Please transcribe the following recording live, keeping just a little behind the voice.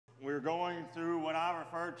I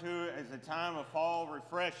refer to it as a time of fall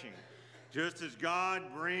refreshing. Just as God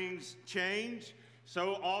brings change,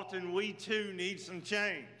 so often we too need some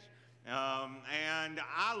change. And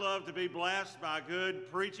I love to be blessed by good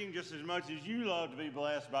preaching just as much as you love to be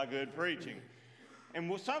blessed by good preaching. And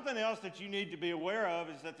something else that you need to be aware of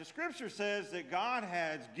is that the scripture says that God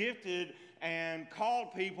has gifted and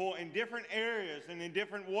called people in different areas and in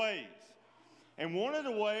different ways. And one of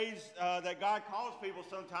the ways that God calls people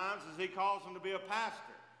sometimes is he calls them to be a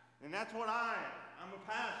pastor. And that's what I am. I'm a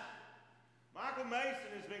pastor. Micheal Mason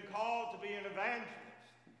has been called to be an evangelist.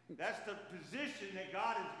 That's the position that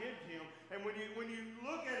God has given him. And when you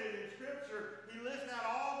look at it in Scripture, he lists out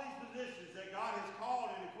all these positions that God has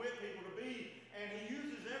called and equipped people to be, and he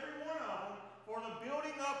uses every one of them for the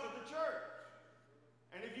building up of the church.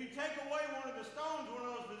 And if you take away one of the stones, one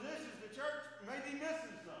of those positions, the church may be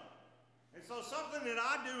missing some. And so something that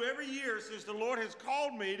I do every year since the Lord has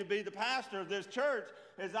called me to be the pastor of this church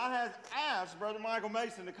is I have asked Brother Micheal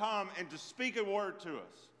Mason to come and to speak a word to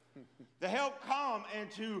us. To help come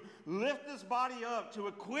and to lift this body up, to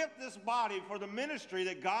equip this body for the ministry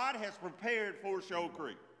that God has prepared for Shoal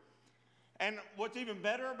Creek. And what's even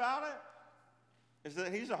better about it is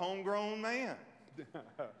that he's a homegrown man.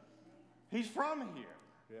 He's from here.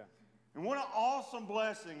 Yeah. And what an awesome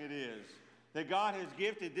blessing it is that God has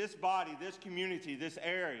gifted this body, this community, this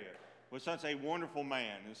area with such a wonderful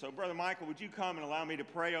man. And so, Brother Micheal, would you come and allow me to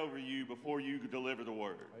pray over you before you deliver the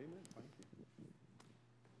word? Amen. Thank you.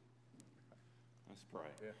 Let's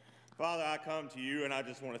pray. Yeah. Father, I come to you and I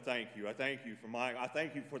just want to thank you. I thank you for I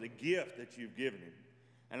thank you for the gift that you've given him.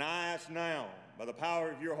 And I ask now, by the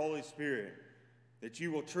power of your Holy Spirit, that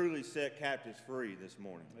you will truly set captives free this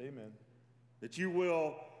morning. Amen. That you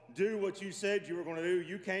will do what you said you were going to do.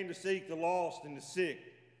 You came to seek the lost and the sick.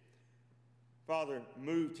 Father,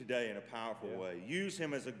 move today in a powerful way. Use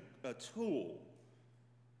him as a tool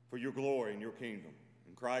for your glory and your kingdom.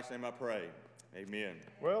 In Christ's name I pray. Amen.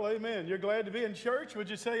 Well, amen. You're glad to be in church? Would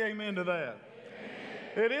you say amen to that?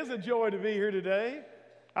 Amen. It is a joy to be here today.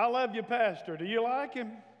 I love you, Pastor. Do you like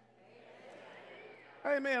him?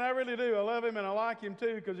 Amen. I really do. I love him and I like him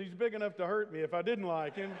too because he's big enough to hurt me if I didn't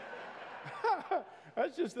like him.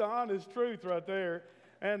 That's just the honest truth right there.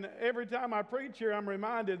 And every time I preach here, I'm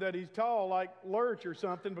reminded that he's tall like Lurch or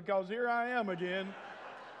something because here I am again.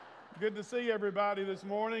 Good to see everybody this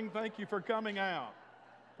morning. Thank you for coming out.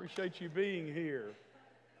 Appreciate you being here.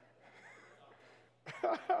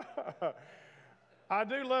 I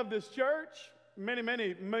do love this church. Many,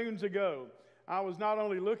 many moons ago, I was not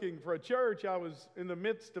only looking for a church, I was in the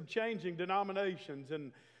midst of changing denominations.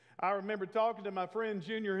 And I remember talking to my friend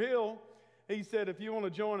Junior Hill. He said, if you want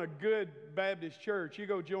to join a good Baptist church, you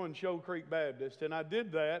go join Shoal Creek Baptist. And I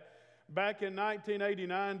did that. Back in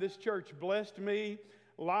 1989, this church blessed me,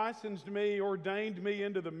 licensed me, ordained me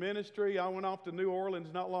into the ministry. I went off to New Orleans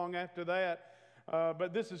not long after that.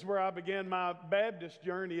 But this is where I began my Baptist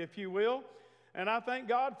journey, if you will. And I thank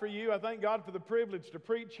God for you. I thank God for the privilege to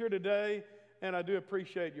preach here today. And I do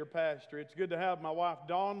appreciate your pastor. It's good to have my wife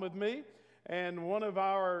Dawn with me and one of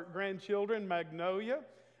our grandchildren, Magnolia.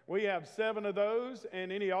 We have 7 of those,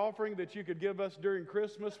 and any offering that you could give us during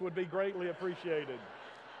Christmas would be greatly appreciated.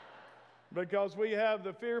 Because we have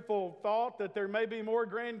the fearful thought that there may be more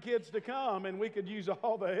grandkids to come, and we could use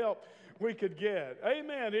all the help we could get.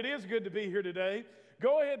 Amen. It is good to be here today.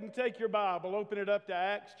 Go ahead and take your Bible, open it up to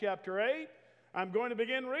Acts chapter 8. I'm going to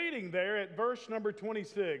begin reading there at verse number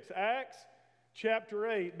 26. Acts chapter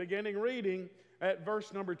 8, beginning reading at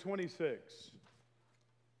verse number 26.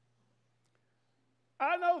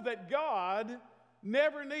 I know that God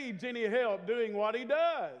never needs any help doing what he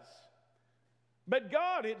does. But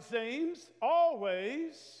God, it seems,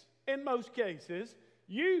 always, in most cases,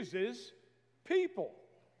 uses people.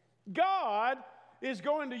 God is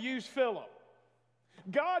going to use Philip.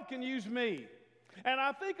 God can use me. And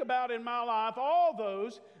I think about in my life all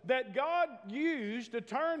those that God used to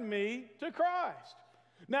turn me to Christ.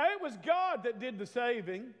 Now, it was God that did the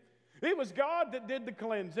saving. It was God that did the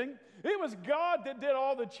cleansing. It was God that did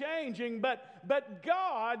all the changing, but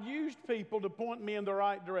God used people to point me in the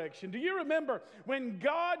right direction. Do you remember when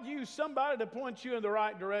God used somebody to point you in the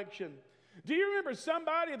right direction? Do you remember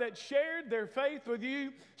somebody that shared their faith with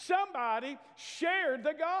you? Somebody shared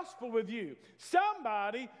the gospel with you.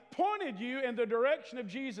 Somebody pointed you in the direction of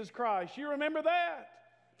Jesus Christ. You remember that?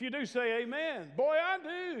 If you do, say amen. Boy, I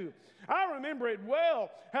do. I remember it well,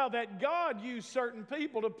 how that God used certain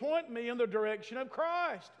people to point me in the direction of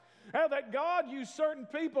Christ. How that God used certain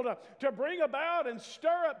people to bring about and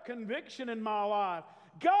stir up conviction in my life.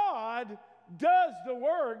 God does the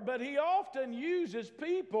work, but he often uses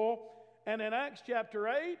people. And in Acts chapter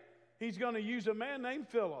 8, he's going to use a man named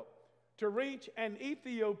Philip to reach an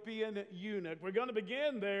Ethiopian eunuch. We're going to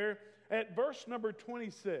begin there at verse number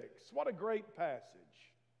 26. What a great passage.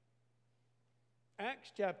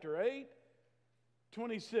 Acts chapter 8,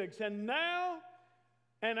 26. And now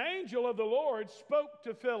an angel of the Lord spoke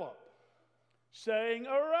to Philip, saying,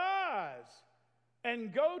 Arise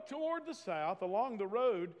and go toward the south along the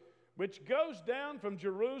road which goes down from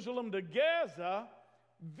Jerusalem to Gaza.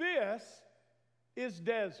 This is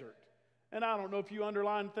desert. And I don't know if you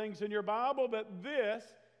underline things in your Bible, but this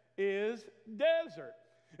is desert.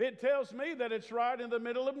 It tells me that it's right in the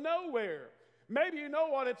middle of nowhere. Maybe you know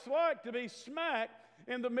what it's like to be smack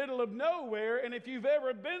in the middle of nowhere, and if you've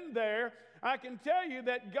ever been there, I can tell you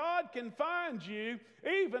that God can find you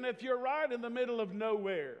even if you're right in the middle of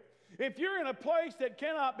nowhere. If you're in a place that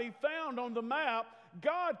cannot be found on the map,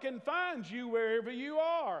 God can find you wherever you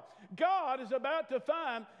are. God is about to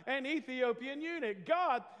find an Ethiopian eunuch.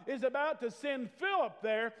 God is about to send Philip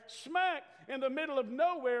there, smack in the middle of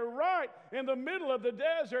nowhere, right in the middle of the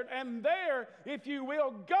desert. And there, if you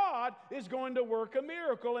will, God is going to work a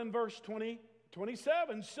miracle in verse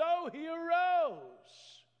 27. So he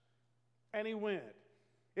arose and he went.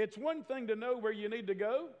 It's one thing to know where you need to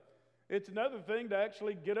go. It's another thing to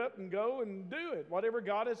actually get up and go and do it, whatever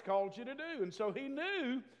God has called you to do. And so he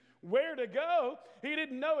knew where to go. He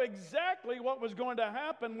didn't know exactly what was going to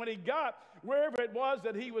happen when he got wherever it was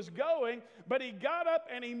that he was going, but he got up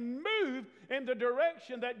and he moved in the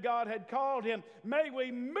direction that God had called him. May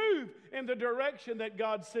we move in the direction that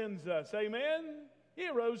God sends us. Amen? He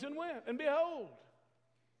arose and went, and behold,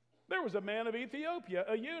 there was a man of Ethiopia,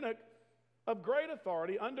 a eunuch of great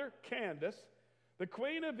authority under Candace, the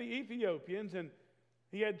queen of the Ethiopians, and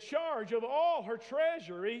he had charge of all her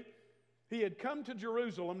treasury. He had come to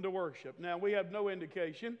Jerusalem to worship. Now, we have no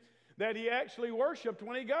indication that he actually worshiped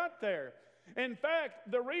when he got there. In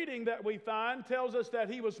fact, the reading that we find tells us that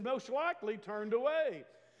he was most likely turned away,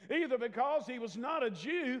 either because he was not a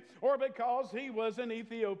Jew or because he was an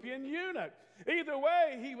Ethiopian eunuch. Either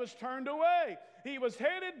way, he was turned away. He was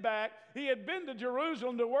headed back. He had been to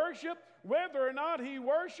Jerusalem to worship. Whether or not he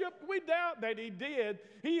worshiped, we doubt that he did.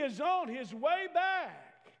 He is on his way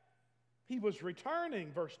back. He was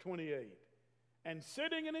returning, verse 28, and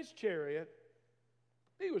sitting in his chariot,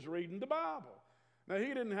 he was reading the Bible. Now, he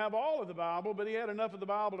didn't have all of the Bible, but he had enough of the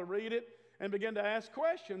Bible to read it and begin to ask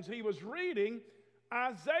questions. He was reading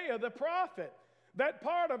Isaiah the prophet. That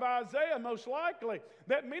part of Isaiah, most likely,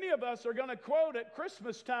 that many of us are going to quote at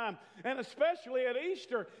Christmas time, and especially at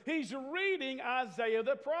Easter. He's reading Isaiah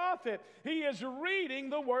the prophet. He is reading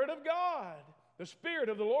the Word of God. The Spirit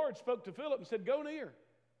of the Lord spoke to Philip and said, Go near.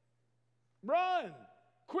 Run.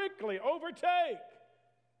 Quickly overtake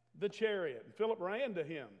the chariot. And Philip ran to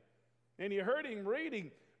him, and he heard him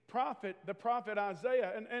reading the prophet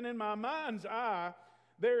Isaiah. And in my mind's eye,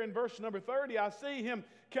 there in verse number 30, I see him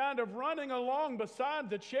kind of running along beside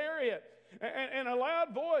the chariot. And in a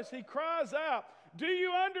loud voice, he cries out, Do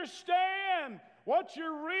you understand what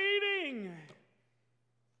you're reading?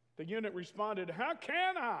 The eunuch responded, How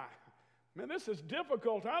can I? Man, this is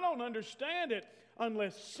difficult. I don't understand it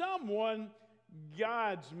unless someone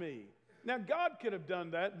guides me. Now, God could have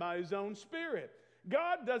done that by his own Spirit.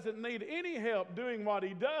 God doesn't need any help doing what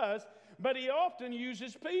he does, but he often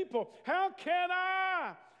uses people. How can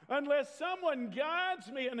I? Unless someone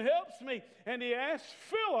guides me and helps me. And he asked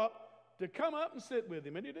Philip to come up and sit with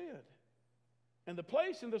him, and he did. And the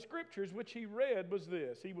place in the Scriptures which he read was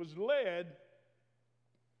this. He was led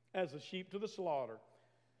as a sheep to the slaughter.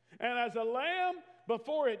 And as a lamb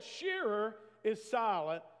before its shearer is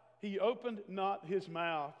silent, he opened not his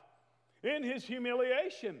mouth. In his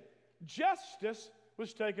humiliation, justice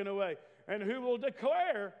was taken away. And who will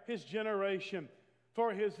declare his generation?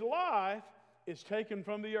 For his life is taken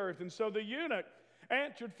from the earth. And so the eunuch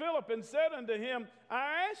answered Philip and said unto him,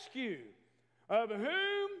 I ask you, of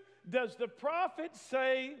whom does the prophet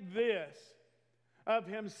say this? Of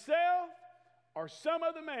himself or some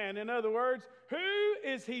other man? In other words, who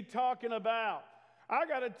is he talking about? I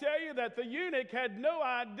got to tell you that the eunuch had no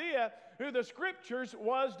idea who the Scriptures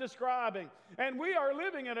was describing. And we are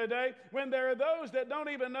living in a day when there are those that don't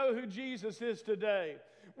even know who Jesus is today.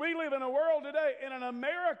 We live in a world today, in an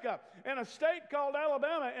America, in a state called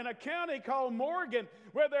Alabama, in a county called Morgan,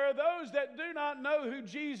 where there are those that do not know who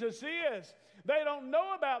Jesus is. They don't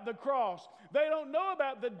know about the cross. They don't know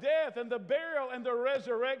about the death and the burial and the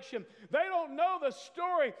resurrection. They don't know the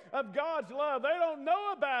story of God's love. They don't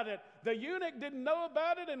know about it. The eunuch didn't know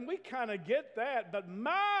about it, and we kind of get that. But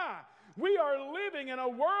we are living in a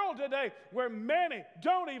world today where many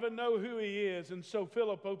don't even know who he is. And so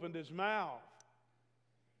Philip opened his mouth.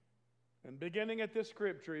 And beginning at this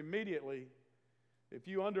scripture, immediately, if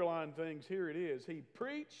you underline things, here it is. He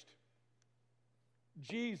preached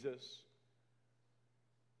Jesus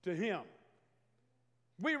to him.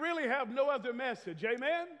 We really have no other message,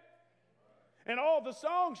 amen? And all the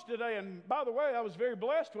songs today, and by the way, I was very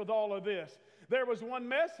blessed with all of this. There was one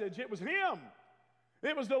message, it was him.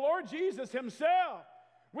 It was the Lord Jesus himself.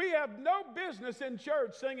 We have no business in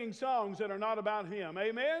church singing songs that are not about him,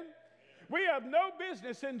 amen? We have no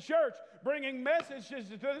business in church bringing messages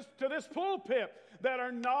to this pulpit that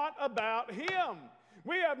are not about him.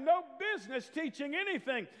 We have no business teaching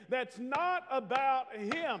anything that's not about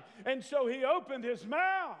him. And so he opened his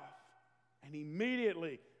mouth, and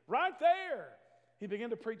immediately, right there, he began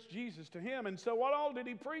to preach Jesus to him. And so what all did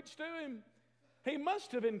he preach to him? He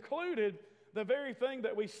must have included the very thing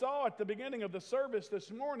that we saw at the beginning of the service this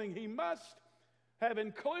morning. He must have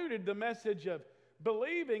included the message of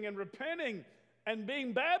believing and repenting and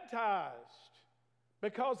being baptized.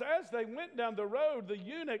 Because as they went down the road, the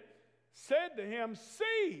eunuch said to him,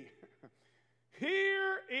 "See,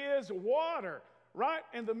 here is water." Right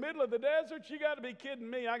in the middle of the desert. You got to be kidding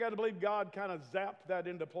me. I got to believe God kind of zapped that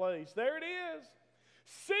into place. There it is.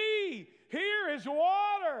 "See, here is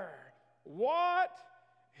water. What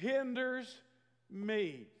hinders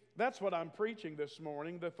me?" That's what I'm preaching this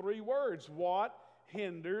morning. The three words, what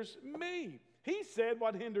hinders me? He said,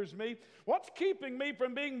 what hinders me? What's keeping me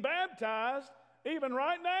from being baptized even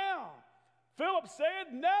right now? Philip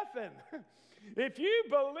said, nothing. If you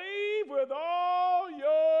believe with all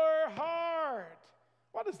your heart.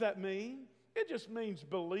 What does that mean? It just means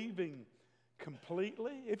believing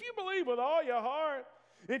completely. If you believe with all your heart,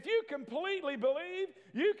 if you completely believe,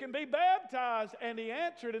 you can be baptized. And he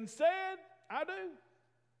answered and said, I do.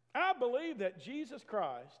 I believe that Jesus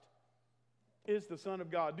Christ is the Son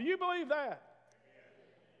of God. Do you believe that?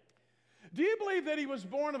 Do you believe that he was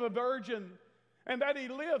born of a virgin and that he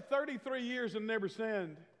lived 33 years and never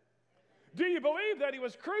sinned? Do you believe that he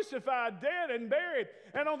was crucified, dead, and buried,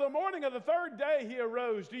 and on the morning of the third day he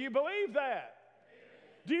arose? Do you believe that?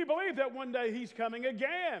 Do you believe that one day he's coming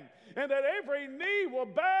again, and that every knee will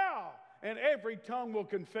bow and every tongue will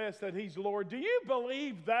confess that he's Lord? Do you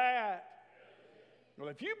believe that? Well,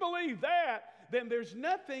 if you believe that, then there's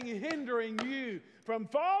nothing hindering you from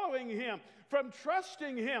following him, from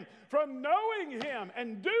trusting him, from knowing him,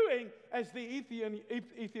 and doing as the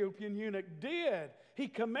Ethiopian eunuch did. He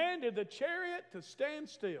commanded the chariot to stand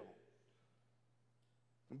still.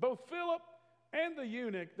 And both Philip and the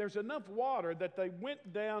eunuch, there's enough water that they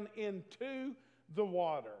went down into the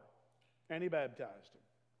water, and he baptized them.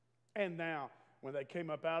 And now, when they came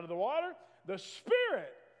up out of the water, the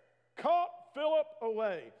Spirit caught Philip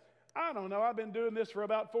away. I don't know, I've been doing this for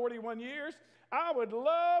about 41 years. I would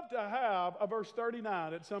love to have a verse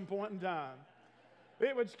 39 at some point in time.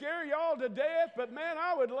 It would scare y'all to death, but man,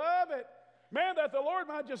 I would love it. Man, that the Lord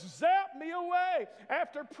might just zap me away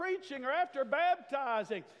after preaching or after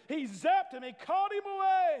baptizing. He zapped him, he caught him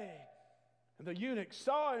away. And the eunuch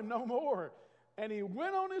saw him no more, and he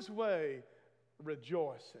went on his way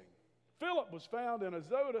rejoicing. Philip was found in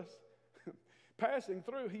Azotus. Passing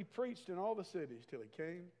through, he preached in all the cities till he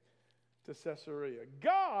came to Caesarea.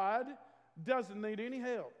 God doesn't need any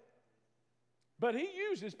help, but he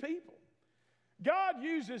uses people. God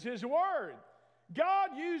uses his word. God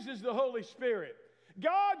uses the Holy Spirit.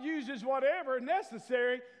 God uses whatever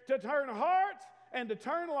necessary to turn hearts and to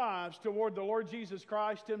turn lives toward the Lord Jesus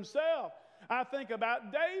Christ himself. I think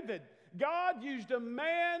about David. God used a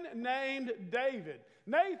man named David,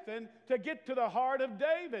 Nathan, to get to the heart of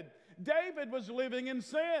David. David was living in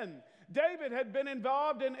sin. David had been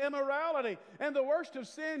involved in immorality and the worst of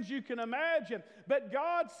sins you can imagine. But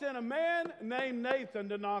God sent a man named Nathan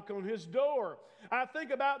to knock on his door. I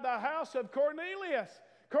think about the house of Cornelius.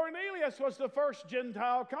 Cornelius was the first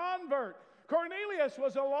Gentile convert. Cornelius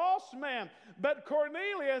was a lost man, but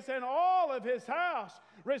Cornelius and all of his house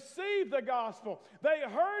received the gospel. They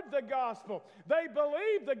heard the gospel. They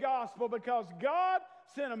believed the gospel because God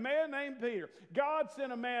sent a man named Peter. God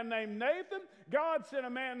sent a man named Nathan. God sent a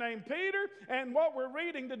man named Peter. And what we're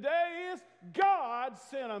reading today is God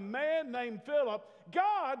sent a man named Philip.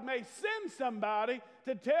 God may send somebody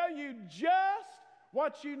to tell you just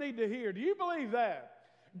what you need to hear. Do you believe that?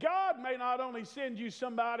 God may not only send you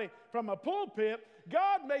somebody from a pulpit,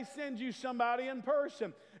 God may send you somebody in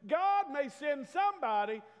person. God may send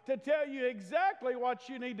somebody to tell you exactly what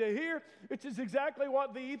you need to hear, which is exactly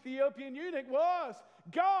what the Ethiopian eunuch was.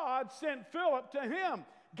 God sent Philip to him.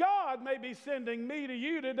 God may be sending me to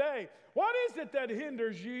you today. What is it that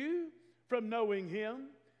hinders you from knowing him?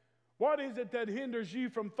 What is it that hinders you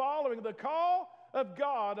from following the call of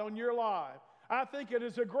God on your life? I think it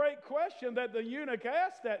is a great question that the eunuch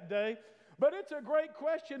asked that day, but it's a great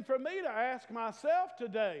question for me to ask myself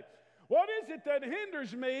today. What is it that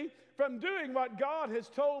hinders me from doing what God has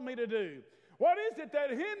told me to do? What is it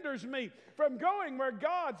that hinders me from going where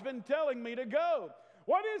God's been telling me to go?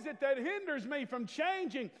 What is it that hinders me from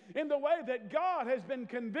changing in the way that God has been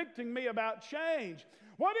convicting me about change?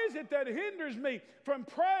 What is it that hinders me from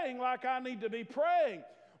praying like I need to be praying?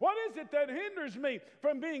 What is it that hinders me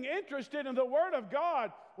from being interested in the Word of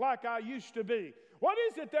God like I used to be? What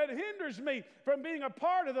is it that hinders me from being a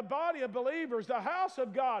part of the body of believers, the house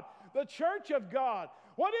of God, the church of God?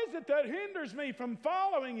 What is it that hinders me from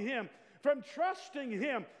following Him, from trusting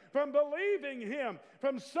Him, from believing Him,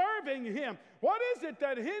 from serving Him? What is it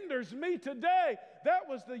that hinders me today? That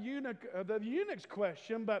was the eunuch's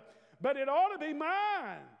question, but it ought to be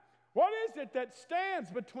mine. What is it that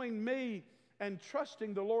stands between me and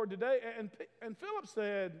trusting the Lord today? And Philip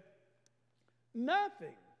said,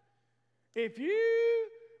 nothing. If you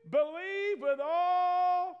believe with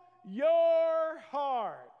all your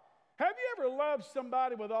heart. Have you ever loved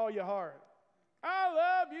somebody with all your heart? I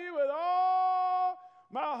love you with all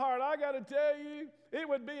my heart. I got to tell you, it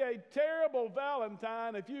would be a terrible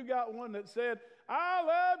Valentine if you got one that said, I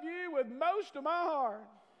love you with most of my heart.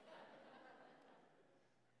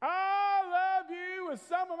 I love you with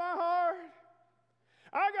some of my heart.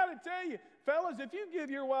 I got to tell you, fellas, if you give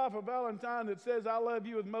your wife a Valentine that says, I love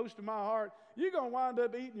you with most of my heart, you're going to wind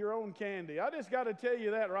up eating your own candy. I just got to tell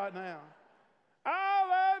you that right now.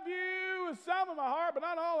 I love you with some of my heart, but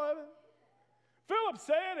not all of it. Philip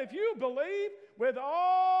said, if you believe with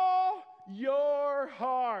all your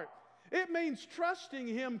heart, it means trusting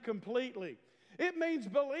Him completely. It means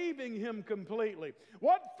believing Him completely.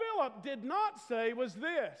 What Philip did not say was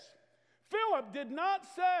this. Philip did not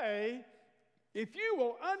say, if you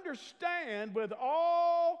will understand with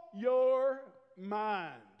all your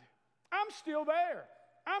mind. I'm still there.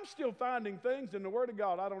 I'm still finding things in the Word of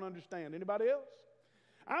God I don't understand. Anybody else?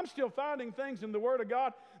 I'm still finding things in the Word of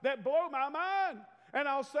God that blow my mind. And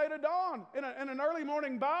I'll say to Dawn in an early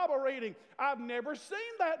morning Bible reading, I've never seen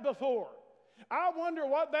that before. I wonder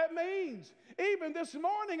what that means. Even this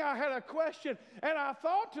morning I had a question and I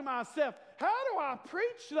thought to myself, how do I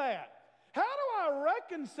preach that? How do I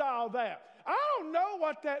reconcile that? I don't know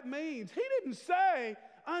what that means. He didn't say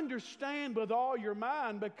understand with all your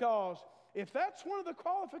mind, because if that's one of the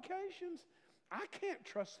qualifications, I can't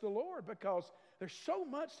trust the Lord because there's so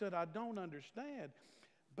much that I don't understand.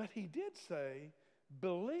 But He did say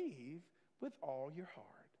believe with all your heart.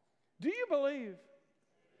 Do you believe?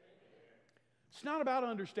 It's not about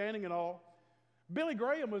understanding at all. Billy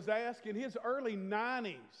Graham was asked in his early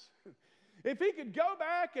 90s if he could go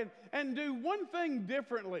back and do one thing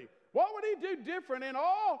differently. What would he do different in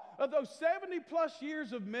all of those 70 plus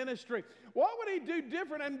years of ministry? What would he do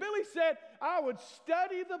different? And Billy said, I would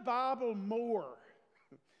study the Bible more.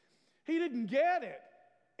 He didn't get it.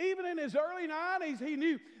 Even in his early 90s, he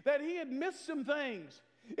knew that he had missed some things.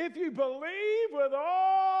 If you believe with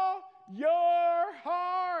all your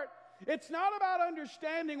heart, it's not about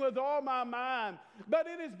understanding with all my mind, but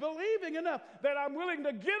it is believing enough that I'm willing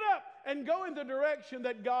to get up and go in the direction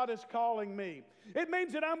that God is calling me. It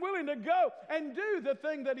means that I'm willing to go and do the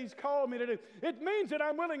thing that He's called me to do. It means that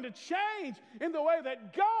I'm willing to change in the way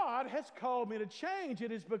that God has called me to change.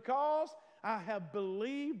 It is because I have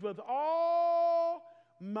believed with all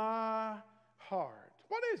my heart.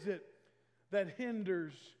 What is it that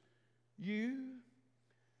hinders you?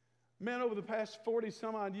 Man, over the past 40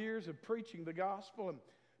 some odd years of preaching the gospel and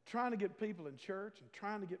trying to get people in church and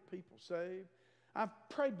trying to get people saved, I've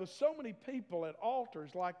prayed with so many people at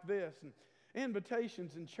altars like this and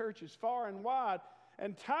invitations in churches far and wide,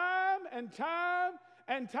 and time and time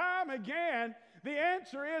and time again, the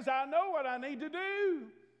answer is, I know what I need to do,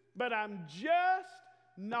 but I'm just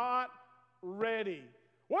not ready.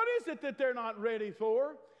 What is it that they're not ready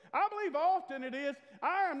for? I believe often it is,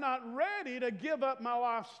 I am not ready to give up my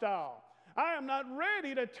lifestyle. I am not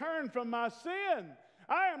ready to turn from my sin.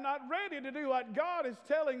 I am not ready to do what God is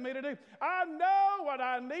telling me to do. I know what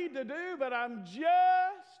I need to do, but I'm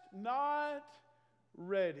just not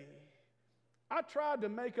ready. I tried to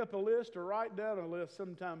make up a list or write down a list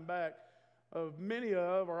some time back of many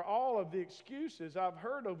of or all of the excuses I've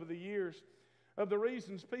heard over the years of the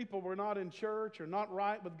reasons people were not in church or not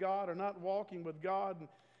right with God or not walking with God. And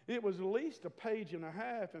it was at least a page and a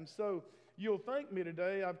half, and so you'll thank me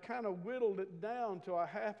today, I've kind of whittled it down to a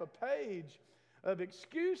half a page of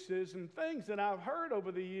excuses and things that I've heard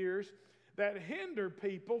over the years that hinder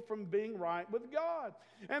people from being right with God.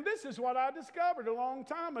 And this is what I discovered a long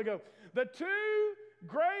time ago. The two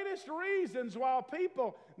greatest reasons why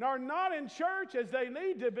people are not in church as they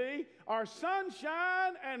need to be are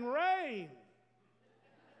sunshine and rain.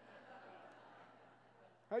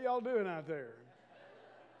 How y'all doing out there?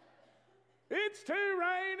 It's too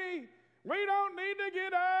rainy. We don't need to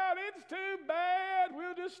get out. It's too bad.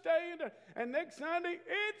 We'll just stay in there. And next Sunday,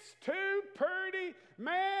 it's too pretty.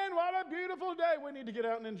 Man, what a beautiful day. We need to get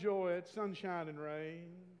out and enjoy it. Sunshine and rain.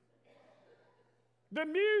 The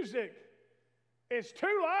music is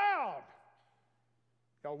too loud.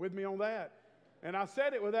 Y'all with me on that? And I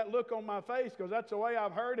said it with that look on my face because that's the way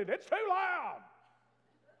I've heard it. It's too loud.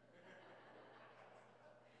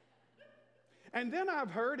 And then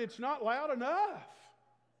I've heard it's not loud enough.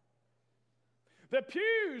 The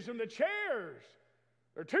pews and the chairs,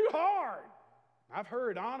 they're too hard. I've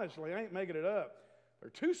heard, honestly, I ain't making it up, they're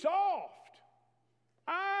too soft.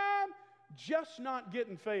 I'm just not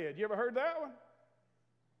getting fed. You ever heard that one?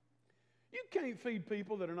 You can't feed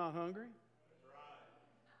people that are not hungry.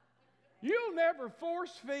 You'll never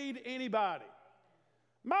force feed anybody.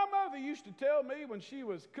 My mother used to tell me when she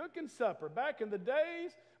was cooking supper, back in the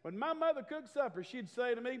days when my mother cooked supper, she'd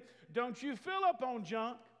say to me, don't you fill up on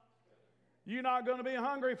junk. You're not going to be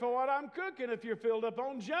hungry for what I'm cooking if you're filled up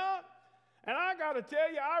on junk. And I got to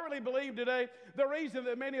tell you, I really believe today the reason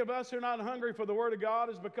that many of us are not hungry for the Word of God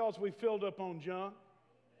is because we filled up on junk.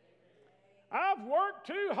 I've worked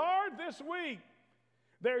too hard this week.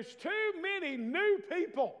 There's too many new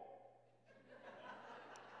people.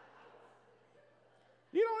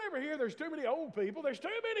 You don't ever hear there's too many old people. There's too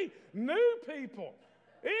many new people.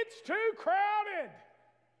 It's too crowded.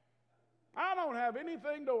 I don't have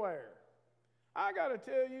anything to wear. I got to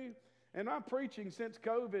tell you, and I'm preaching since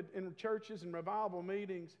COVID in churches and revival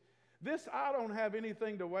meetings, this I don't have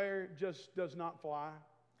anything to wear just does not fly.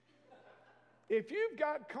 If you've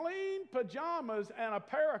got clean pajamas and a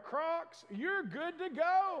pair of Crocs, you're good to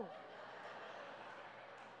go.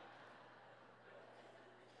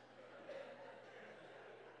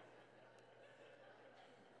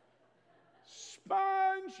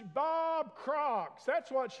 SpongeBob Crocs, that's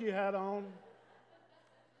what she had on.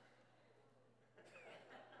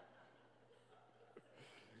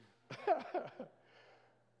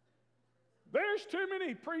 There's too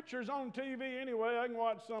many preachers on TV anyway. I can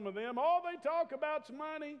watch some of them. All they talk about's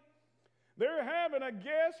money. They're having a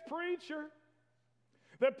guest preacher.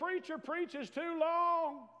 The preacher preaches too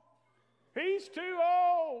long. He's too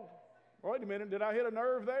old. Wait a minute, did I hit a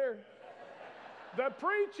nerve there? The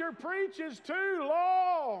preacher preaches too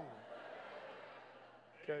long.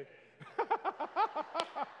 Okay.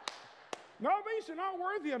 No, these are not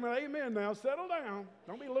worthy. I mean, amen now. Settle down.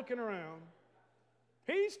 Don't be looking around.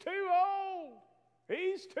 He's too old.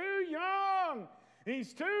 He's too young.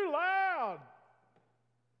 He's too loud.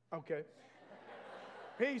 Okay.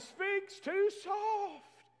 He speaks too soft.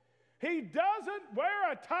 He doesn't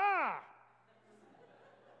wear a tie.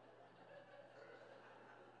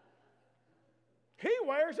 He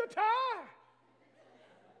wears a tie.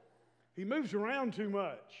 He moves around too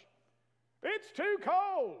much. It's too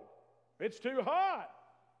cold. It's too hot.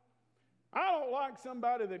 I don't like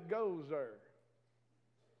somebody that goes there.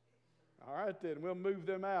 All right, then, we'll move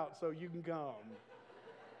them out so you can come.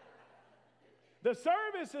 The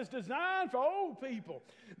service is designed for old people.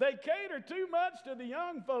 They cater too much to the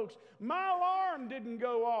young folks. My alarm didn't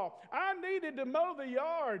go off. I needed to mow the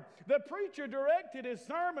yard. The preacher directed his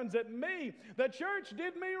sermons at me. The church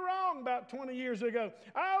did me wrong about 20 years ago.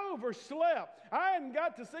 I overslept. I hadn't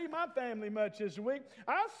got to see my family much this week.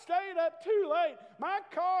 I stayed up too late. My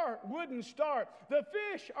car wouldn't start. The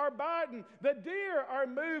fish are biting. The deer are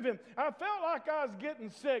moving. I felt like I was getting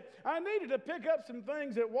sick. I needed to pick up some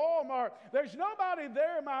things at Walmart. There's nobody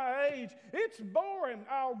there my age. It's boring.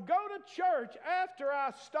 I'll go to church after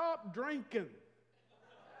I stop drinking.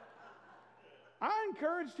 I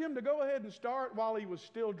encouraged him to go ahead and start while he was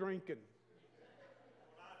still drinking.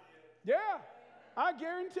 Yeah, I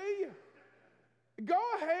guarantee you. Go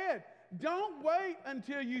ahead. Don't wait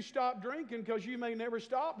until you stop drinking because you may never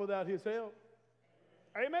stop without his help.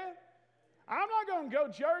 Amen? I'm not going to go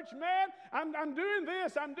to church, man. I'm doing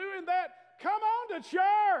this. I'm doing that. Come on to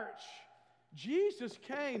church. Jesus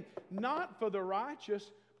came not for the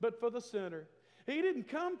righteous, but for the sinner. He didn't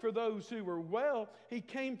come for those who were well. He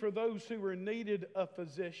came for those who were needed a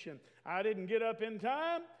physician. I didn't get up in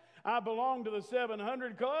time. I belong to the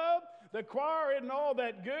 700 Club. The choir isn't all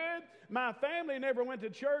that good. My family never went to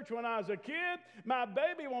church when I was a kid. My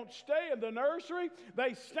baby won't stay in the nursery.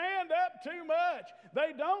 They stand up too much.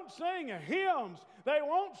 They don't sing hymns. They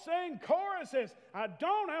won't sing choruses. I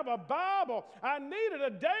don't have a Bible. I needed a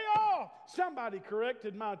day off. Somebody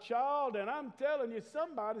corrected my child, and I'm telling you,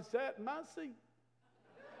 somebody sat in my seat.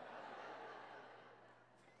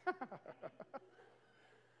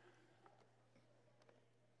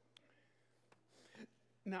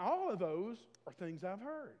 Now, all of those are things I've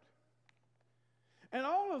heard. And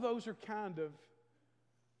all of those are kind of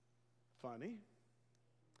funny,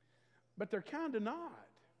 but they're kind of not.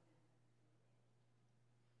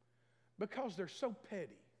 Because they're so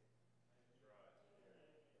petty.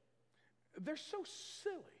 They're so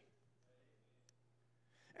silly.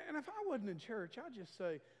 And if I wasn't in church, I'd just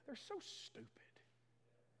say, they're so stupid.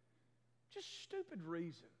 Just stupid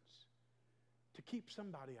reasons to keep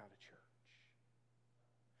somebody out of church.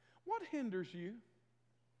 What hinders you?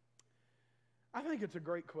 I think it's a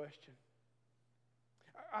great question.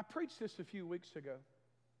 I preached this a few weeks ago.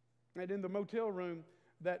 And in the motel room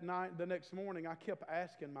that night, the next morning, I kept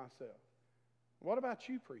asking myself, what about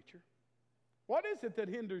you, preacher? What is it that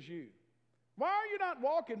hinders you? Why are you not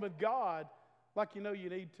walking with God like you know you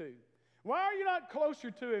need to? Why are you not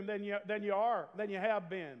closer to Him than you have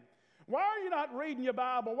been? Why are you not reading your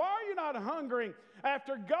Bible? Why are you not hungering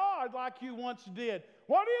after God like you once did?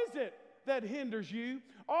 What is it that hinders you?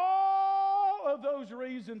 All of those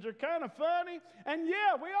reasons are kind of funny, and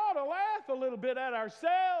yeah, we ought to laugh a little bit at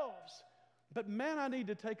ourselves. But man, I need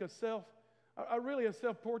to take a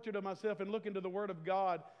self-portrait of myself and look into the Word of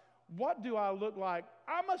God. What do I look like?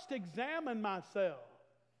 I must examine myself.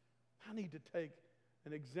 I need to take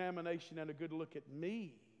an examination and a good look at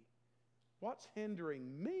me. What's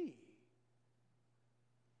hindering me?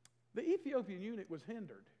 The Ethiopian eunuch was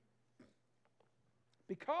hindered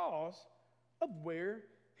because of where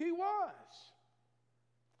he was.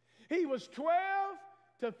 He was 12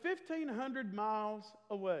 to 1,500 miles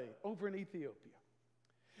away over in Ethiopia.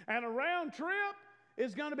 And a round trip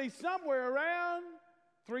is going to be somewhere around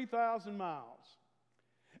 3,000 miles.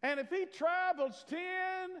 And if he travels 10,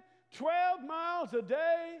 12 miles a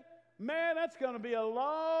day, man, that's going to be a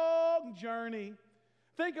long journey.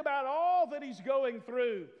 Think about all that he's going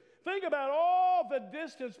through. Think about all the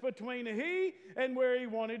distance between he and where he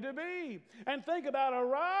wanted to be. And think about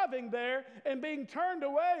arriving there and being turned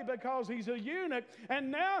away because he's a eunuch,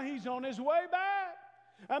 and now he's on his way back.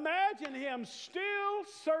 Imagine him still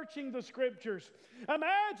searching the Scriptures.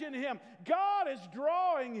 Imagine him. God is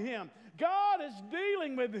drawing him. God is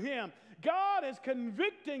dealing with him. God is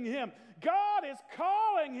convicting him. God is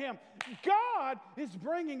calling him. God is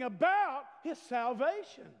bringing about his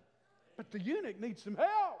salvation. But the eunuch needs some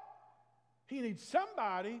help. He needs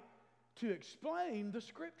somebody to explain the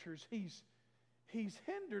Scriptures. He's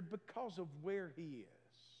hindered because of where he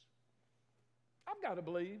is. I've got to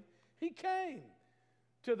believe he came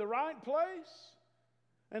to the right place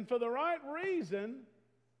and for the right reason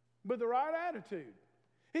with the right attitude.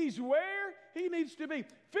 He's where he needs to be,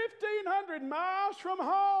 1,500 miles from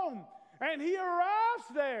home, and he arrives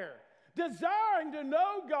there desiring to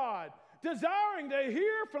know God, desiring to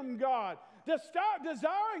hear from God,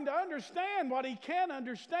 desiring to understand what he can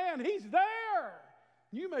understand. He's there.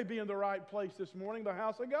 You may be in the right place this morning, the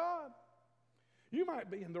house of God. You might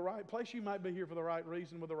be in the right place. You might be here for the right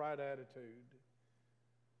reason with the right attitude.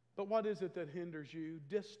 But what is it that hinders you?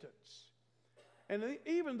 Distance. And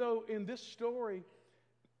even though in this story,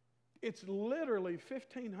 it's literally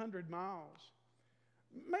 1,500 miles,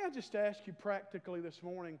 may I just ask you practically this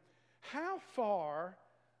morning, how far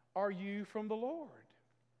are you from the Lord?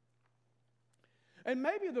 And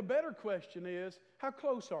maybe the better question is, how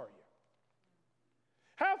close are you?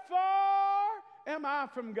 How far am I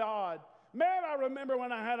from God? Man, I remember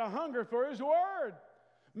when I had a hunger for His Word.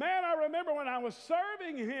 Man, I remember when I was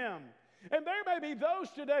serving Him. And there may be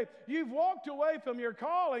those today, you've walked away from your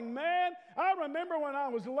calling. Man, I remember when I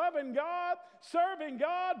was loving God, serving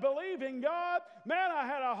God, believing God. Man, I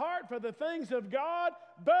had a heart for the things of God.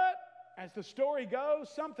 But as the story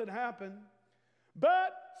goes, something happened.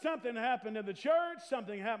 But something happened in the church,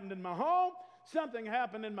 something happened in my home, something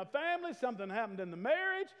happened in my family, something happened in the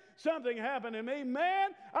marriage, something happened in me. Man,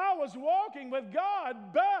 I was walking with God,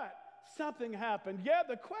 but something happened. Yeah,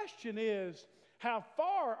 the question is, how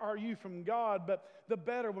far are you from God? But the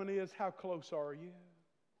better one is, how close are you?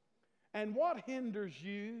 And what hinders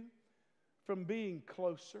you from being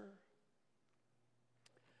closer?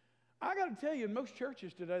 I got to tell you, in most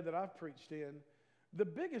churches today that I've preached in, the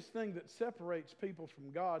biggest thing that separates people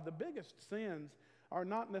from God, the biggest sins are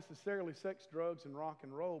not necessarily sex, drugs, and rock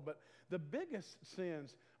and roll, but the biggest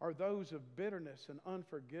sins are those of bitterness and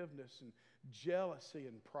unforgiveness and jealousy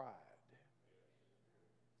and pride.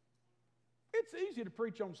 It's easy to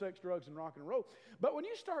preach on sex, drugs, and rock and roll, but when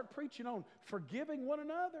you start preaching on forgiving one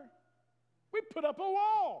another, we put up a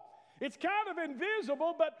wall. It's kind of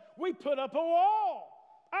invisible, but we put up a wall.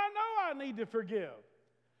 I know I need to forgive.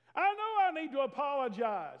 I know I need to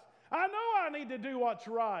apologize. I know I need to do what's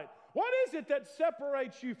right. What is it that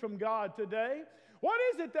separates you from God today? What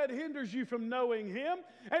is it that hinders you from knowing Him?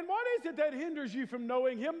 And what is it that hinders you from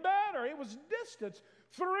knowing Him better? It was distance.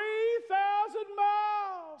 3,000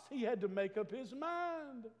 miles. He had to make up his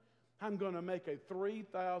mind. I'm going to make a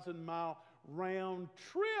 3,000-mile round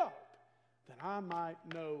trip that I might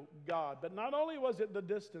know God. But not only was it the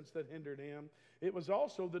distance that hindered him, it was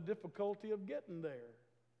also the difficulty of getting there.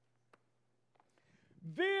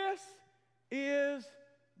 This is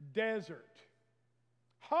desert.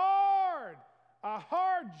 Hard. A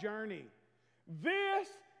hard journey. This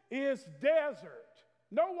is desert.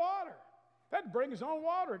 No water. That brings on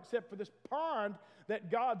water except for this pond that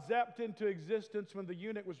God zapped into existence when the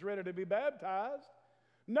eunuch was ready to be baptized.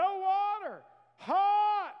 No water.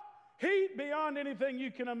 Hot. Heat beyond anything you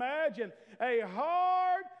can imagine. A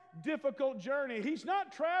hard, difficult journey. He's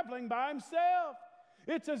not traveling by himself.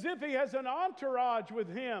 It's as if he has an entourage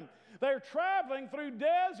with him. They're traveling through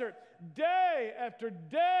desert day after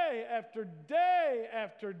day after day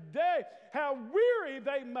after day. How weary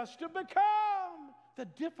they must have become. The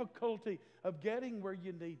difficulty of getting where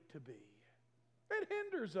you need to be. It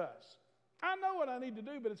hinders us. I know what I need to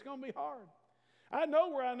do, but it's going to be hard. I know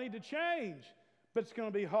where I need to change, but it's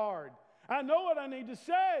going to be hard. I know what I need to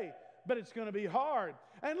say, but it's going to be hard.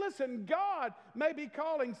 And listen, God may be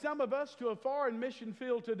calling some of us to a foreign mission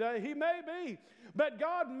field today. He may be. But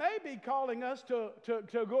God may be calling us to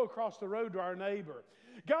go across the road to our neighbor.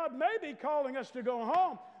 God may be calling us to go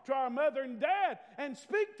home to our mother and dad and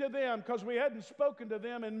speak to them because we hadn't spoken to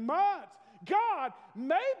them in months. God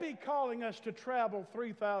may be calling us to travel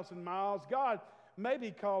 3,000 miles. God may be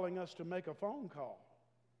calling us to make a phone call.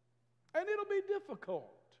 And it'll be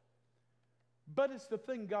difficult. But it's the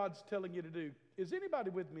thing God's telling you to do. Is anybody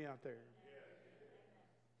with me out there?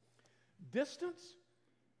 Distance?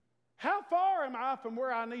 How far am I from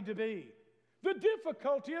where I need to be? The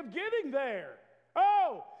difficulty of getting there.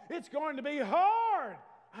 Oh, it's going to be hard.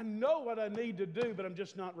 I know what I need to do, but I'm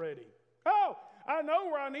just not ready. Oh, I know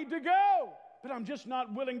where I need to go, but I'm just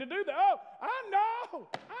not willing to do that. Oh, I know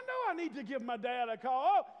I need to give my dad a call.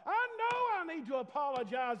 Oh, I know I need to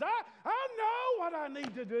apologize. I know what I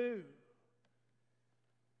need to do.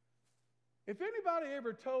 If anybody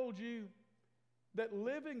ever told you that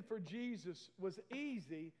living for Jesus was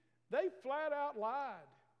easy, they flat out lied.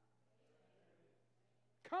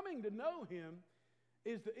 Coming to know Him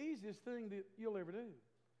is the easiest thing that you'll ever do.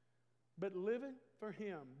 But living for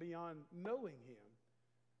Him beyond knowing Him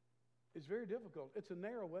is very difficult. It's a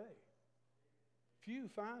narrow way. Few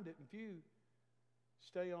find it and few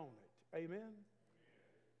stay on it. Amen?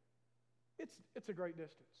 It's a great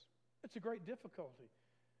distance. It's a great difficulty.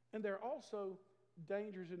 And there are also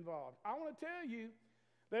dangers involved. I want to tell you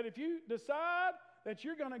that if you decide that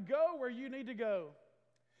you're going to go where you need to go,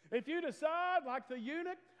 if you decide, like the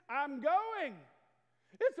eunuch, I'm going,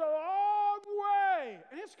 it's a long way,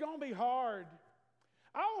 and it's going to be hard.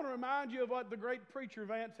 I want to remind you of what the great preacher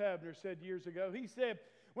Vance Havner said years ago. He said,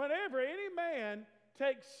 whenever any man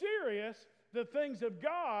takes serious the things of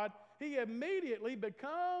God, he immediately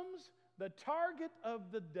becomes the target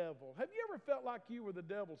of the devil. Have you ever felt like you were the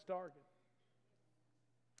devil's target?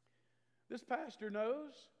 This pastor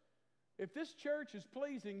knows if this church is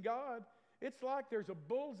pleasing God, it's like there's a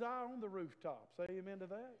bullseye on the rooftop. Say amen to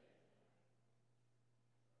that.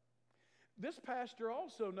 This pastor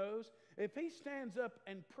also knows if he stands up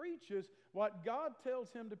and preaches what God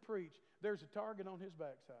tells him to preach, there's a target on his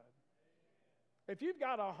backside. If you've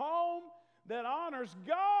got a home that honors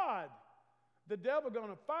God, the devil going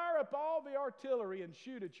to fire up all the artillery and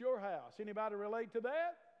shoot at your house. Anybody relate to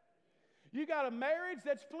that? You got a marriage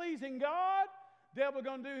that's pleasing God, devil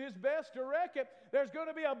going to do his best to wreck it. There's going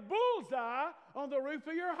to be a bullseye on the roof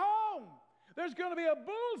of your home. There's going to be a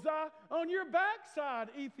bullseye on your backside,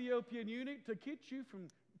 Ethiopian eunuch, to keep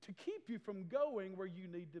you from going where you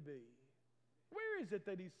need to be. Where is it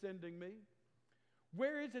that He's sending me?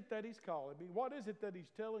 Where is it that He's calling me? What is it that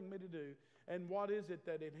He's telling me to do? And what is it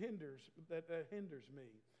that hinders me?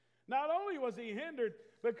 Not only was he hindered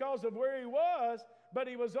because of where he was, but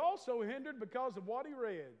he was also hindered because of what he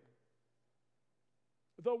read.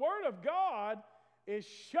 The Word of God is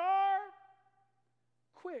sharp,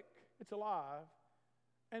 quick, it's alive,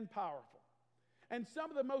 and powerful. And some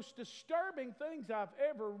of the most disturbing things I've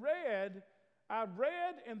ever read, I've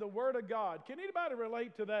read in the Word of God. Can anybody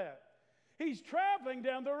relate to that? He's traveling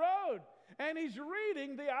down the road, and he's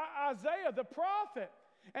reading the Isaiah the prophet,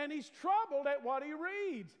 and he's troubled at what he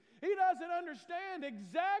reads. He doesn't understand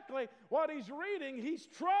exactly what he's reading. He's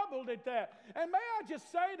troubled at that. And may I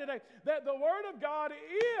just say today that the Word of God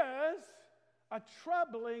is a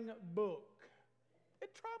troubling book. It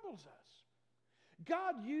troubles us.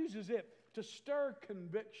 God uses it to stir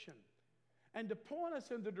conviction and to point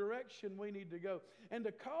us in the direction we need to go and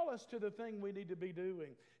to call us to the thing we need to be doing.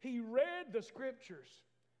 He read the Scriptures.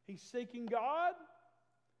 He's seeking God.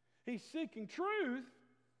 He's seeking truth.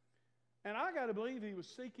 And I got to believe he was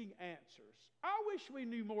seeking answers. I wish we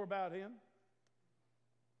knew more about him.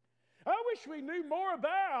 I wish we knew more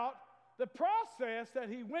about the process that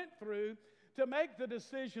he went through to make the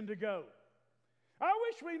decision to go. I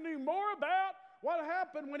wish we knew more about what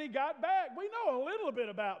happened when he got back. We know a little bit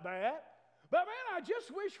about that. But man, I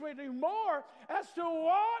just wish we knew more as to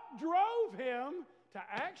what drove him to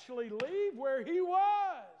actually leave where he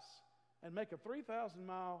was and make a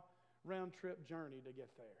 3,000-mile round-trip journey to get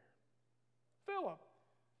there. Philip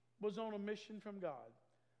was on a mission from God.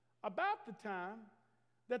 About the time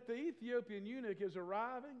that the Ethiopian eunuch is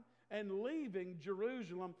arriving and leaving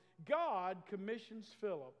Jerusalem, God commissions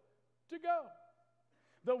Philip to go.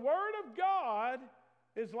 The Word of God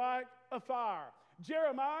is like a fire.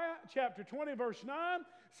 Jeremiah chapter 20 verse 9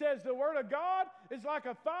 says the Word of God is like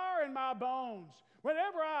a fire in my bones.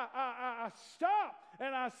 Whenever I stop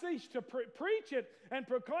and I cease to preach it and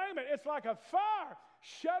proclaim it, it's like a fire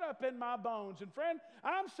shut up in my bones. And friend,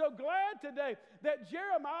 I'm so glad today that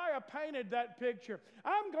Jeremiah painted that picture.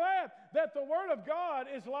 I'm glad that the Word of God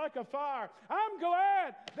is like a fire. I'm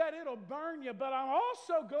glad that it'll burn you, but I'm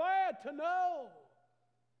also glad to know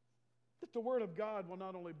that the Word of God will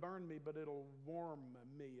not only burn me, but it'll warm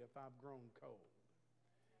me if I've grown cold.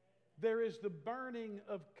 There is the burning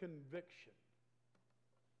of conviction.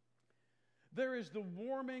 There is the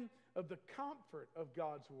warming of the comfort of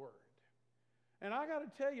God's Word. And I got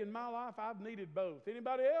to tell you, in my life, I've needed both.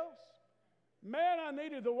 Anybody else? Man, I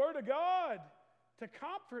needed the Word of God to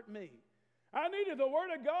comfort me. I needed the Word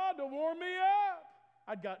of God to warm me up.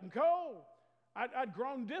 I'd gotten cold. I'd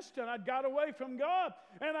grown distant. I'd got away from God.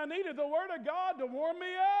 And I needed the Word of God to warm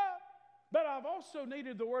me up. But I've also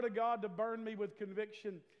needed the Word of God to burn me with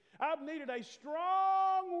conviction. I've needed a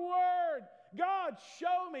strong Word. God,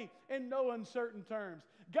 show me in no uncertain terms.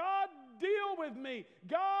 God, deal with me.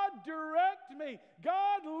 God, direct me.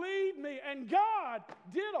 God, lead me. And God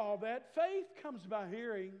did all that. Faith comes by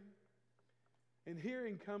hearing. And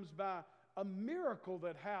hearing comes by a miracle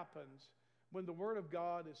that happens when the Word of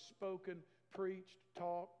God is spoken, preached,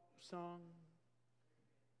 taught, sung.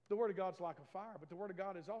 The Word of God's like a fire, but the Word of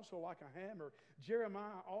God is also like a hammer.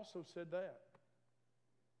 Jeremiah also said that.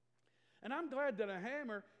 And I'm glad that a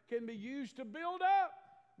hammer can be used to build up.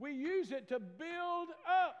 We use it to build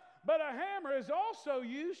up. But a hammer is also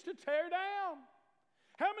used to tear down.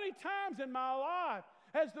 How many times in my life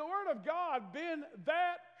has the Word of God been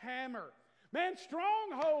that hammer? Man,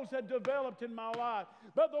 strongholds had developed in my life,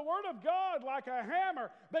 but the Word of God, like a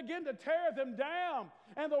hammer, began to tear them down.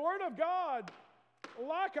 And the Word of God,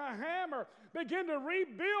 like a hammer, began to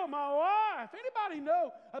rebuild my life. Anybody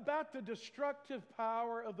know about the destructive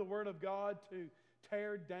power of the Word of God to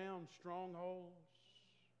tear down strongholds?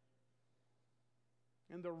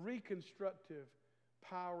 And the reconstructive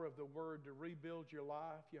power of the Word to rebuild your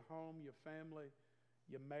life, your home, your family,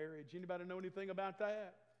 your marriage. Anybody know anything about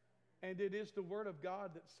that? And it is the Word of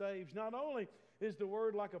God that saves. Not only is the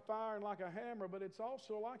Word like a fire and like a hammer, but it's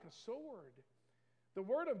also like a sword. The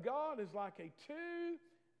Word of God is like a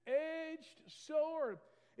two-edged sword.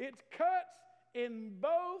 It cuts in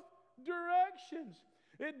both directions.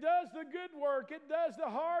 It does the good work. It does the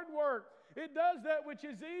hard work. It does that which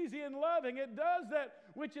is easy and loving. It does that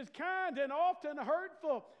which is kind and often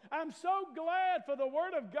hurtful. I'm so glad for the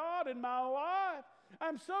Word of God in my life.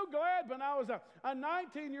 I'm so glad when I was a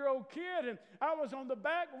 19-year-old kid and I was on the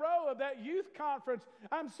back row of that youth conference.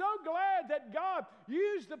 I'm so glad that God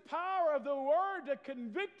used the power of the Word to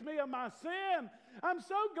convict me of my sin. I'm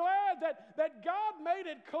so glad that God made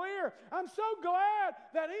it clear. I'm so glad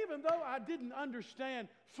that even though I didn't understand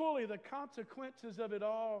fully the consequences of it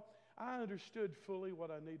all, I understood fully what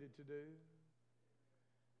I needed to do.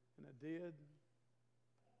 And I did.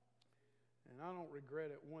 And I don't regret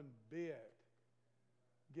it one bit,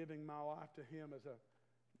 giving my life to Him as a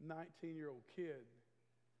 19-year-old kid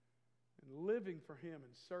and living for Him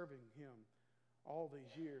and serving Him all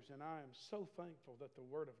these years. And I am so thankful that the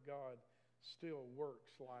Word of God still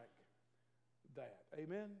works like that.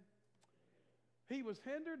 Amen? He was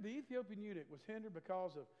hindered, the Ethiopian eunuch was hindered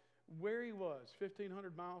because of where he was,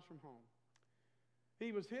 1,500 miles from home.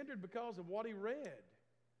 He was hindered because of what he read,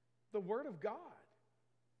 the Word of God,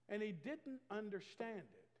 and he didn't understand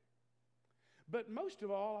it. But most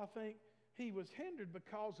of all, I think he was hindered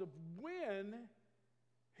because of when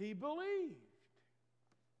he believed.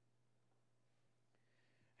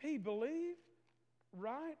 He believed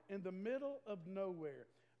right in the middle of nowhere.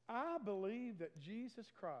 I believe that Jesus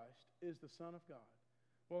Christ is the Son of God.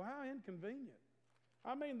 Well, how inconvenient.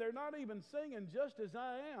 I mean, they're not even singing Just As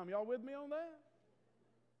I Am. Y'all with me on that?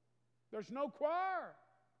 There's no choir.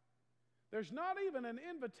 There's not even an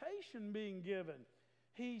invitation being given.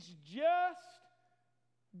 He's just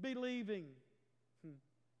believing.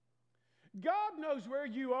 God knows where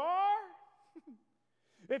you are.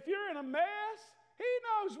 If you're in a mess, He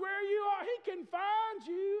knows where you are. He can find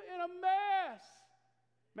you in a mess.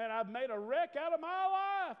 Man, I've made a wreck out of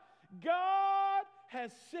my life. God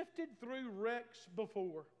has sifted through wrecks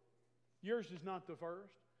before. Yours is not the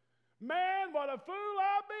first. Man, what a fool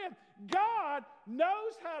I've been. God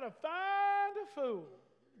knows how to find a fool.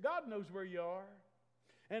 God knows where you are.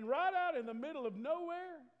 And right out in the middle of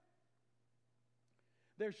nowhere,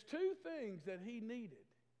 there's two things that He needed: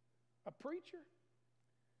 a preacher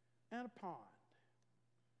and a pond.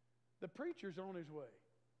 The preacher's on his way.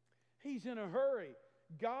 He's in a hurry.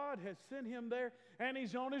 God has sent him there, and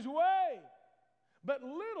he's on his way. But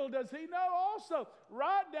little does he know also,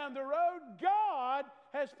 right down the road, God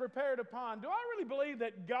has prepared a pond. Do I really believe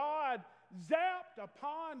that God zapped a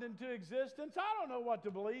pond into existence? I don't know what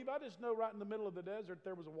to believe. I just know right in the middle of the desert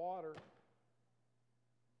there was water.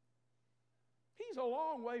 He's a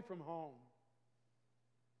long way from home.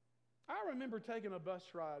 I remember taking a bus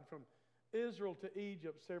ride from Israel to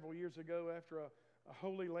Egypt several years ago after a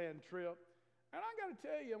Holy Land trip. And I got to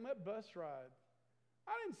tell you, on that bus ride,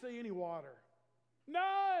 I didn't see any water.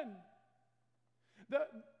 None.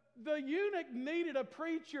 The eunuch needed a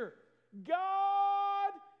preacher.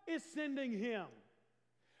 God is sending him.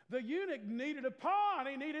 The eunuch needed a pond.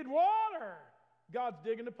 He needed water. God's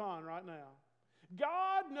digging the pond right now.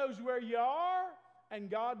 God knows where you are, and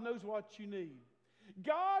God knows what you need.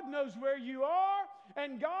 God knows where you are,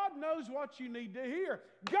 and God knows what you need to hear.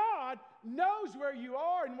 God knows where you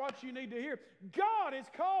are and what you need to hear. God is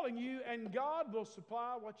calling you, and God will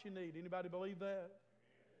supply what you need. Anybody believe that?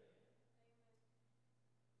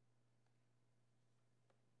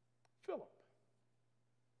 Philip.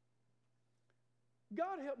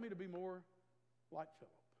 God helped me to be more like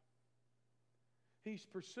Philip. He's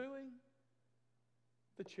pursuing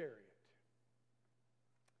the chariot.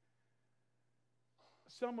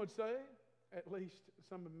 Some would say, at least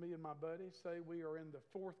some of me and my buddies say, we are in the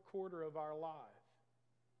fourth quarter of our life.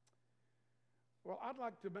 Well, I'd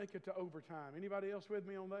like to make it to overtime. Anybody else with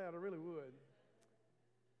me on that? I really would.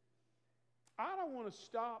 I don't want to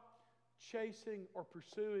stop chasing or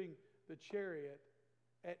pursuing the chariot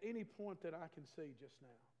at any point that I can see just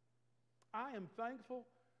now. I am thankful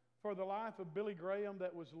for the life of Billy Graham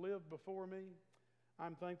that was lived before me.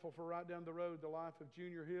 I'm thankful for right down the road the life of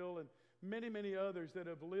Junior Hill and many, many others that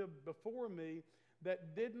have lived before me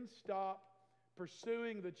that didn't stop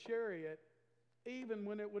pursuing the chariot even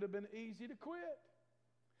when it would have been easy to quit.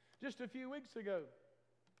 Just a few weeks ago,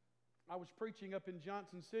 I was preaching up in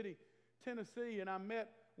Johnson City, Tennessee, and I met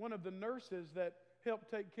one of the nurses that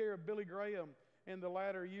helped take care of Billy Graham in the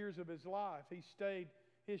latter years of his life.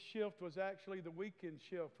 His shift was actually the weekend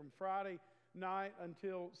shift from Friday night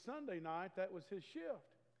until Sunday night. That was his shift.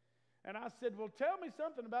 And I said, well, tell me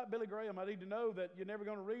something about Billy Graham I need to know that you're never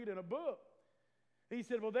going to read in a book. He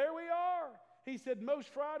said, well, there we are. He said, most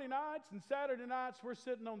Friday nights and Saturday nights we're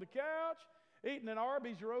sitting on the couch eating an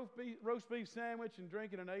Arby's roast beef sandwich and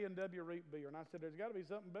drinking an A&W root beer. And I said, there's got to be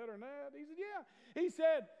something better than that. He said, yeah. He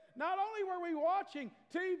said, not only were we watching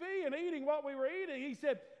TV and eating what we were eating, he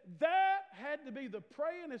said, that had to be the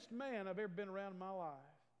prayingest man I've ever been around in my life.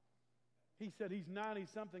 He said, he's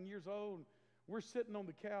 90-something years old. We're sitting on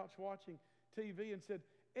the couch watching TV and said,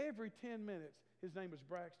 every 10 minutes, his name was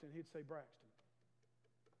Braxton. He'd say, Braxton,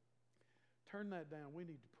 turn that down. We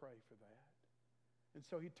need to pray for that. And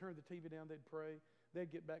so he'd turn the TV down. They'd pray. They'd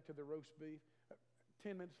get back to the roast beef.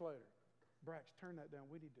 10 minutes later, Brax, turn that down.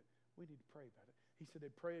 We need to pray about it. He said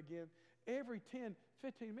they'd pray again. Every 10,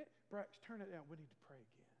 15 minutes, Brax, turn it down. We need to pray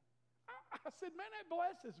again. I said, man, that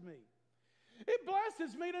blesses me. It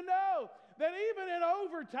blesses me to know that even in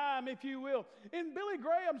overtime, if you will, in Billy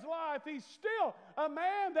Graham's life, he's still a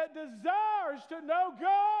man that desires to know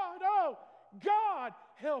God. Oh, God,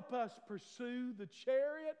 help us pursue the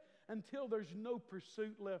chariot until there's no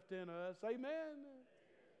pursuit left in us. Amen?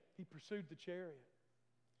 He pursued the chariot.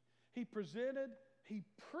 He presented, he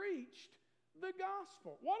preached the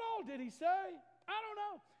gospel. What all did he say? I don't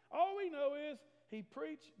know. All we know is he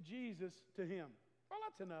preached Jesus to him. Well,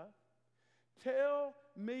 that's enough. Tell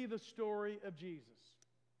me the story of Jesus.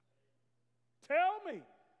 Tell me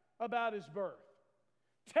about his birth.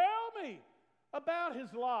 Tell me about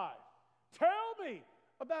his life. Tell me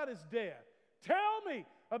about his death. Tell me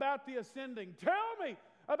about the ascending. Tell me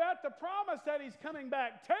about the promise that He's coming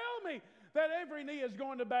back. Tell me that every knee is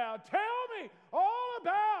going to bow. Tell me all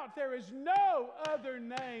about there is no other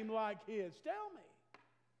name like His. Tell me.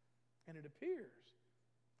 And it appears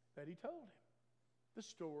that He told him the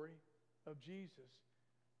story of Jesus.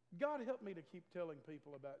 God help me to keep telling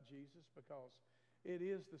people about Jesus, because it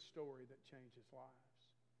is the story that changes lives.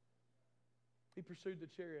 He pursued the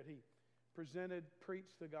chariot. He presented,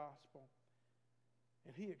 preached the gospel,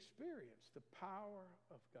 and he experienced the power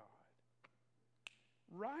of God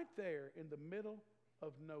right there in the middle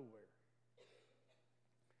of nowhere.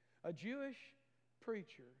 A Jewish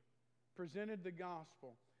preacher presented the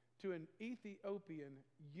gospel to an Ethiopian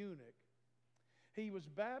eunuch. He was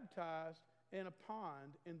baptized in a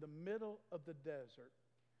pond in the middle of the desert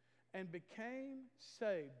and became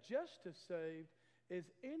saved, just as saved as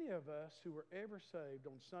any of us who were ever saved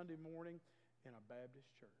on Sunday morning in a Baptist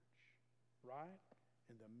church, right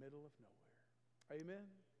in the middle of nowhere. Amen?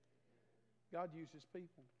 God uses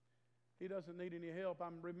people. He doesn't need any help.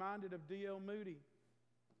 I'm reminded of D.L. Moody.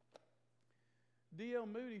 D.L.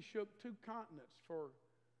 Moody shook 2 continents for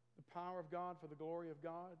the power of God, for the glory of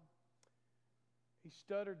God. He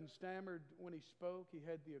stuttered and stammered when he spoke. He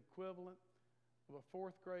had the equivalent of a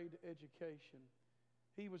 4th grade education.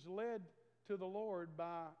 He was led to the Lord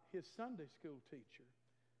by his Sunday school teacher.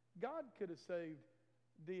 God could have saved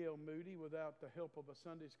D.L. Moody without the help of a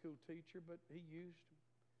Sunday school teacher, but He used him.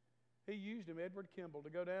 He used him, Edward Kimball, to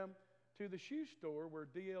go down to the shoe store where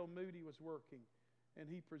D.L. Moody was working, and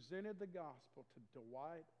he presented the gospel to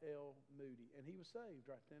Dwight L. Moody, and he was saved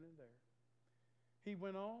right then and there. He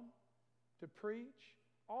went on to preach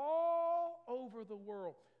all over the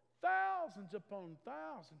world. Thousands upon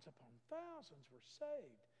thousands upon thousands were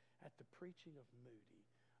saved at the preaching of Moody,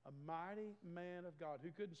 a mighty man of God who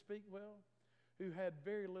couldn't speak well, who had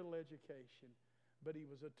very little education, but he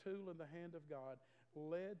was a tool in the hand of God,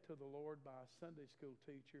 led to the Lord by a Sunday school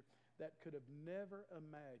teacher that could have never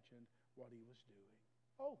imagined what he was doing.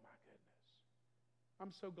 Oh my goodness.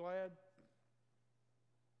 I'm so glad,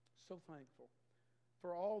 so thankful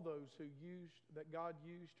for all those that God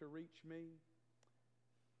used to reach me.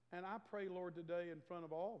 And I pray, Lord, today in front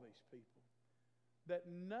of all these people, that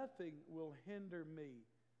nothing will hinder me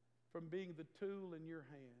from being the tool in your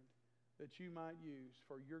hand that you might use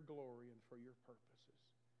for your glory and for your purposes.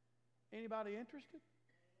 Anybody interested?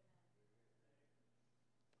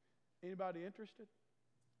 Anybody interested?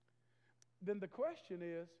 Then the question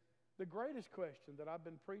is, the greatest question that I've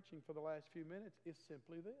been preaching for the last few minutes is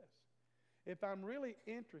simply this. If I'm really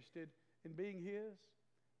interested in being His,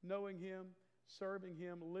 knowing Him, serving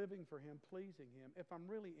Him, living for Him, pleasing Him, if I'm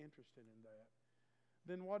really interested in that,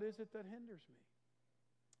 then what is it that hinders me?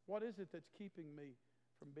 What is it that's keeping me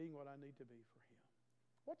from being what I need to be for Him?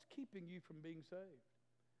 What's keeping you from being saved?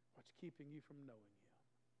 What's keeping you from knowing Him?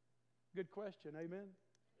 Good question, amen?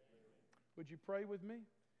 Would you pray with me?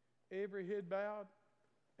 Every head bowed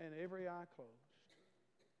and every eye closed.